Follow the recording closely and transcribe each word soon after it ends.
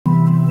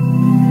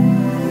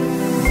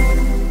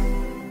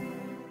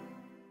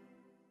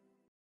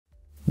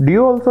Do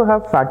you also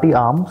have fatty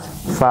arms,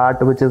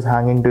 fat which is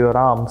hanging to your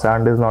arms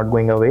and is not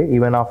going away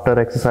even after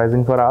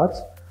exercising for hours?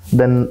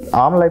 Then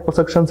arm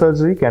liposuction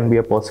surgery can be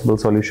a possible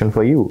solution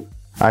for you.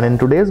 And in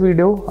today's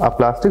video, our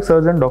plastic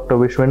surgeon Dr.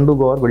 Vishvendu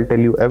Gaur will tell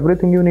you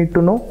everything you need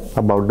to know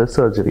about this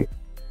surgery.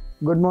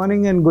 Good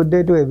morning and good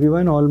day to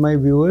everyone, all my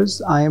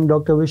viewers. I am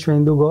Dr.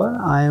 Vishvendu Gaur.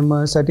 I am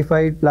a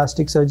certified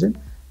plastic surgeon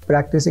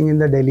practicing in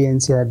the Delhi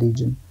NCR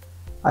region.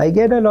 I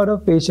get a lot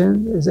of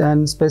patients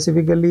and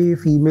specifically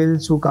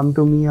females who come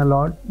to me a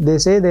lot. They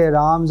say their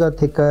arms are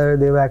thicker,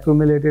 they've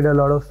accumulated a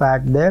lot of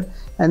fat there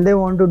and they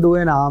want to do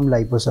an arm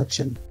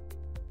liposuction.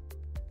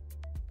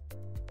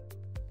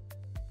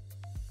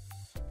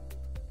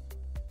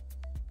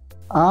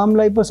 Arm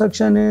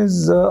liposuction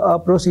is a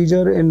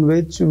procedure in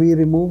which we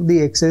remove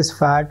the excess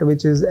fat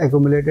which is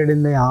accumulated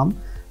in the arm.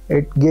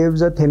 It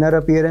gives a thinner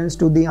appearance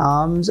to the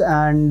arms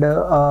and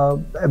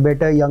a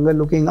better younger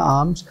looking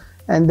arms.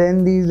 And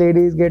then these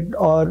ladies get,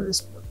 or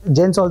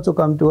gents also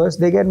come to us,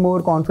 they get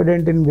more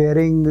confident in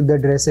wearing the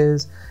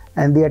dresses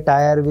and the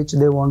attire which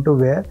they want to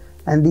wear.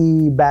 And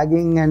the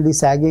bagging and the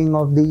sagging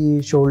of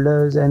the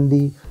shoulders and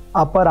the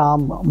upper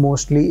arm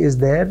mostly is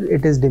there.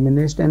 It is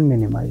diminished and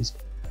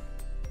minimized.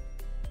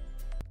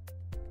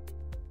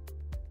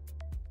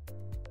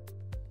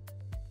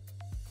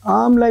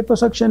 Arm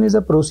liposuction is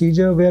a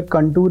procedure where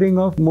contouring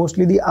of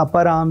mostly the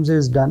upper arms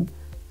is done,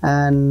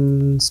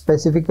 and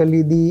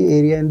specifically the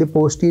area in the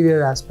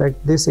posterior aspect,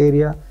 this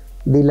area,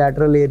 the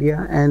lateral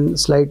area and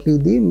slightly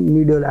the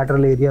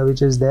mediolateral area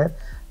which is there.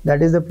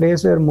 That is the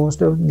place where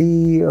most of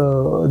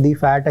the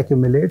fat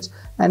accumulates,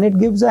 and it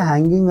gives a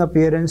hanging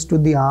appearance to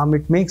the arm.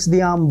 It makes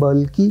the arm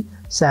bulky,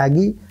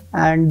 saggy,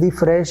 and the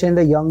fresh and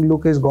the young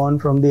look is gone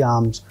from the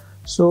arms.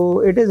 So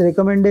it is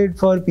recommended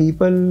for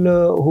people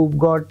who've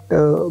got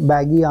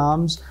baggy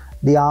arms,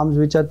 the arms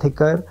which are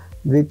thicker,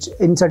 which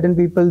in certain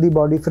people the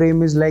body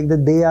frame is like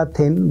that they are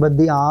thin, but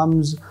the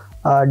arms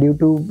due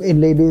to,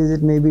 in ladies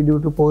it may be due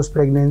to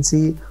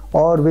post-pregnancy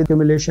or with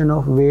accumulation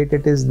of weight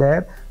it is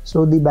there.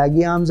 So the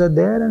baggy arms are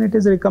there, and it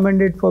is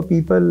recommended for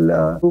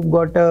people who've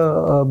got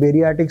a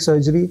bariatric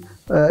surgery.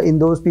 In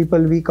those people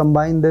we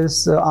combine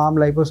this arm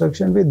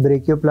liposuction with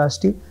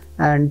brachioplasty,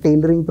 and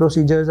tailoring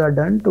procedures are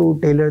done to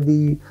tailor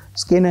the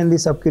skin and the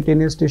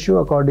subcutaneous tissue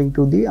according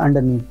to the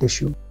underneath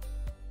tissue.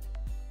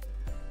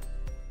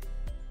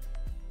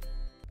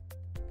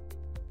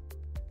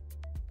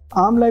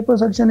 Arm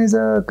liposuction is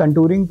a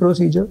contouring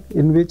procedure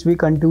in which we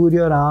contour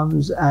your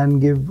arms and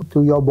give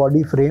to your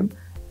body frame,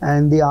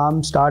 and the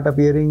arms start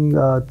appearing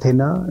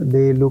thinner,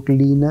 they look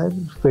leaner,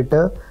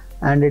 fitter,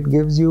 and it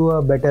gives you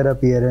a better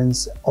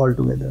appearance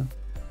altogether.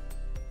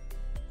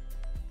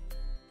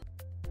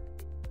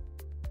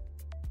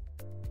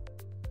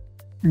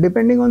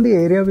 Depending on the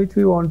area which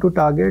we want to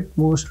target,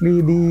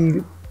 mostly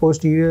the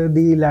posterior,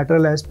 the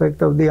lateral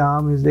aspect of the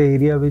arm is the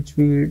area which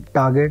we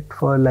target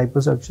for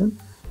liposuction.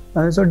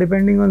 So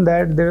depending on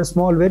that, there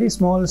are very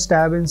small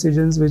stab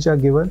incisions which are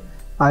given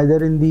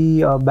either in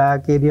the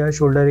back area,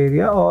 shoulder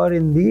area, or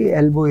in the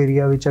elbow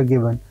area which are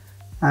given.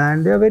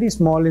 And they are very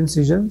small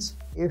incisions.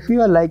 If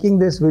you are liking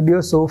this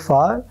video so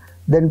far,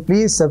 then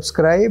please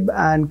subscribe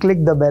and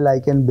click the bell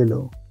icon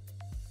below.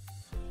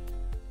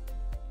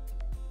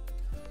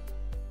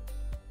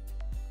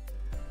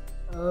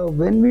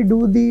 When we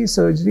do the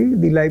surgery,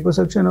 the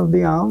liposuction of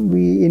the arm,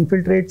 we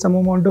infiltrate some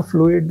amount of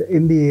fluid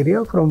in the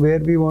area from where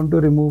we want to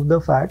remove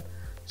the fat.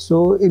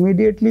 So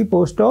immediately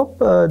post-op,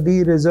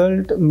 the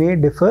result may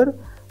differ,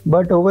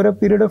 but over a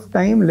period of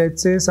time,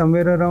 let's say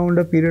somewhere around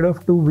a period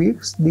of 2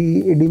 weeks,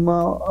 the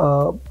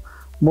edema,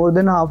 more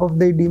than half of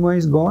the edema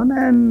is gone,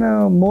 and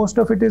most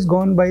of it is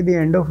gone by the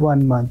end of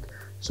 1 month.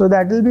 So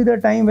that will be the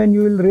time when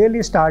you will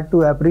really start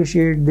to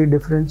appreciate the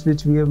difference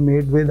which we have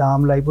made with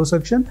arm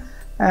liposuction.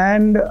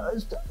 And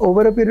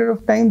over a period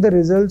of time, the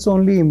results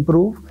only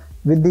improve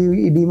with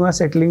the edema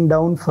settling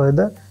down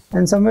further.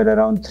 And somewhere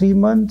around 3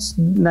 months,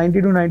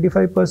 90 to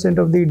 95%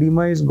 of the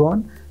edema is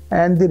gone,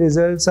 and the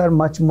results are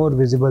much more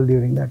visible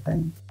during that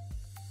time.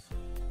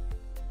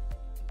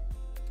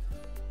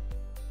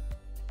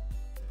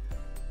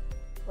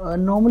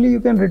 Normally, you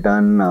can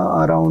return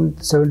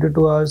around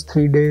 72 hours,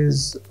 3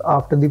 days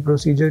after the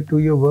procedure to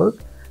your work.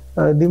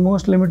 The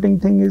most limiting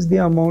thing is the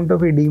amount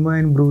of edema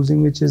and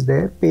bruising which is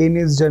there. Pain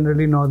is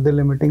generally not the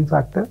limiting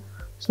factor.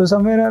 So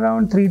somewhere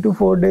around 3 to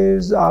 4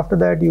 days after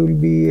that, you will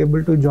be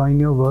able to join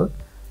your work.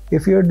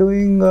 If you're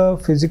doing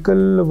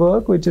physical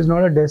work, which is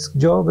not a desk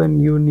job and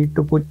you need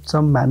to put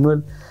some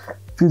manual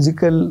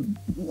physical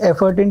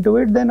effort into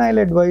it, then I'll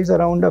advise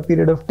around a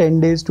period of 10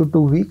 days to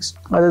 2 weeks.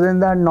 Other than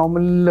that,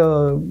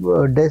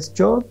 normal desk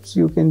jobs,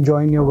 you can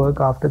join your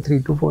work after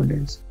 3 to 4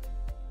 days.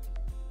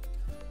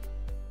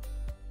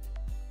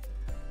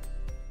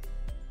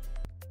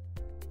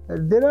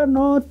 There are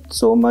not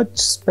so much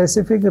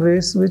specific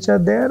risks which are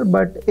there,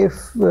 but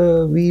if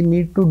we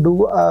need to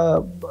do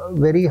a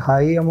very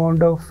high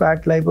amount of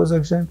fat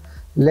liposuction,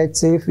 let's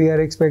say if we are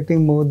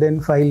expecting more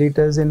than 5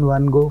 liters in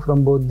one go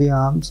from both the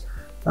arms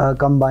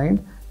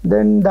combined,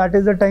 then that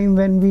is the time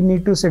when we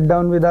need to sit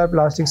down with our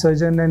plastic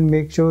surgeon and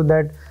make sure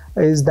that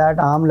is that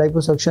arm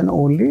liposuction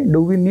only?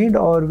 Do we need,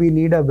 or we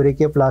need a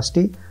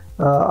brachioplasty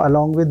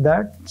along with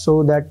that?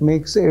 So that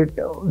makes it,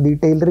 the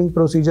tailoring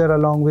procedure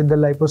along with the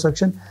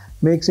liposuction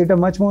makes it a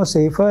much more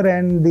safer,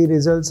 and the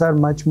results are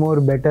much more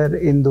better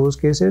in those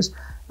cases.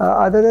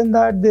 Other than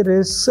that, the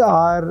risks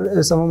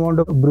are some amount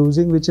of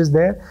bruising which is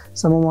there,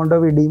 some amount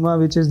of edema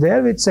which is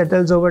there, which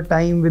settles over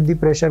time with the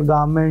pressure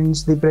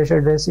garments, the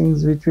pressure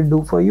dressings which we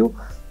do for you.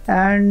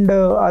 And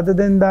other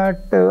than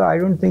that, I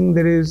don't think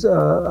there is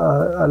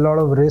a lot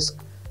of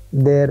risk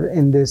there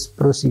in this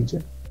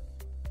procedure.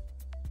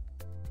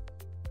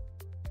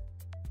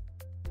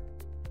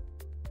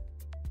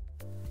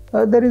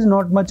 There is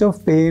not much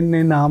of pain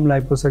in arm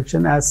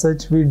liposuction. As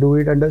such, we do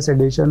it under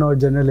sedation or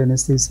general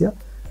anesthesia.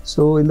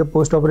 So in the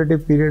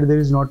post-operative period, there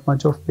is not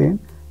much of pain.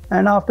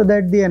 And after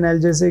that, the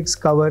analgesics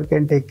cover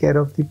can take care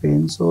of the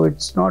pain. So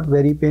it's not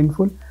very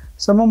painful.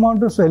 Some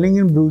amount of swelling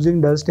and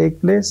bruising does take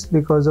place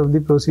because of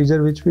the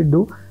procedure which we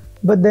do.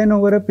 But then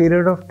over a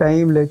period of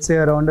time, let's say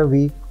around a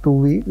week, 2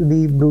 weeks,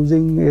 the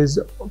bruising is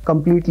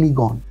completely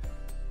gone.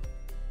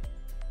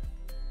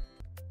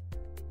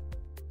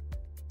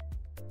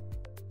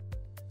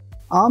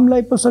 Arm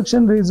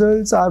liposuction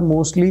results are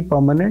mostly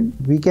permanent.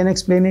 We can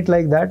explain it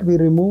like that. We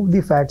remove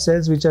the fat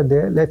cells which are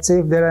there. Let's say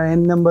if there are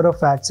n number of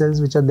fat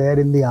cells which are there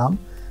in the arm,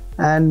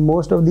 and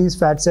most of these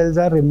fat cells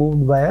are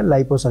removed via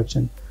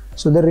liposuction.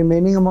 So the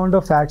remaining amount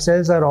of fat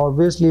cells are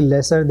obviously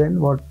lesser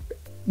than what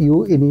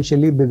you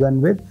initially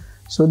began with.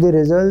 So the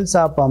results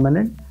are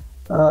permanent.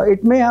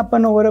 It may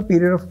happen over a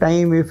period of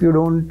time if you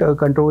don't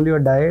control your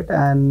diet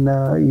and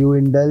you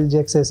indulge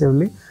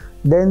excessively.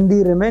 Then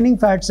the remaining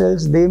fat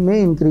cells, they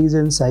may increase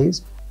in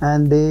size,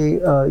 and they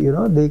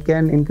they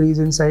can increase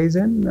in size,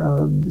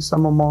 and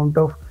some amount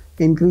of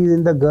increase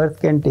in the girth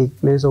can take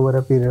place over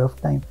a period of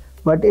time.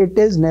 But it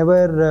is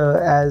never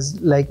as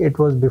like it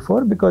was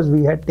before, because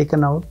we had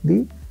taken out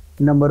the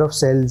number of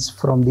cells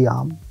from the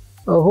arm.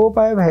 I hope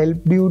I have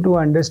helped you to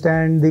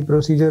understand the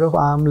procedure of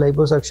arm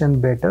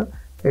liposuction better.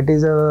 It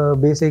is a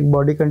basic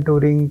body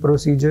contouring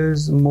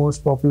procedures,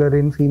 most popular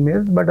in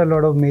females, but a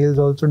lot of males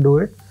also do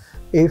it.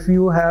 If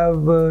you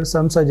have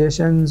some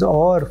suggestions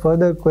or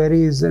further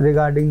queries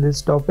regarding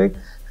this topic,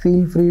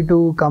 feel free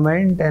to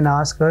comment and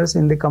ask us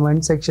in the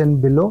comment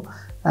section below.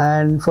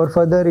 And for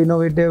further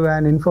innovative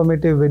and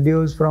informative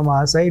videos from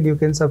our side, you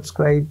can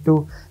subscribe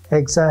to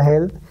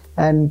HexaHealth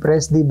and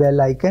press the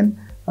bell icon.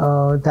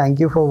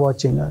 Thank you for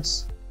watching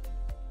us.